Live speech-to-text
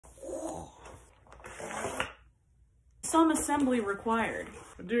some assembly required.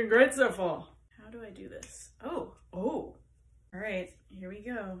 I'm doing great so far. How do I do this? Oh. All right, here we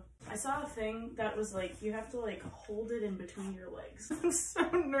go. I saw a thing that was like, you have to like hold it in between your legs. I'm so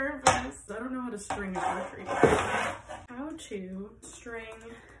nervous. I don't know how to string a grocery bag. How to string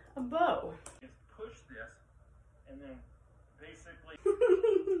a bow. Just push this and then basically.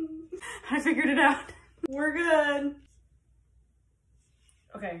 I figured it out. We're good.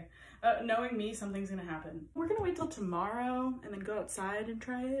 Okay, knowing me, something's gonna happen. We're gonna wait till tomorrow and then go outside and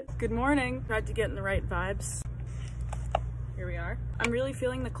try it. Good morning. Tried to get in the right vibes. Here we are. I'm really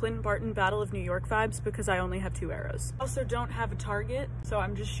feeling the Clint Barton Battle of New York vibes because I only have 2 arrows. Also don't have a target, so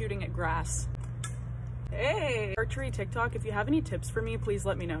I'm just shooting at grass. Hey! Archery TikTok, if you have any tips for me, please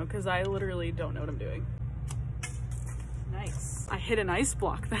let me know because I literally don't know what I'm doing. Nice. I hit an ice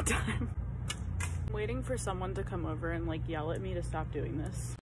block that time. I'm waiting for someone to come over and like yell at me to stop doing this.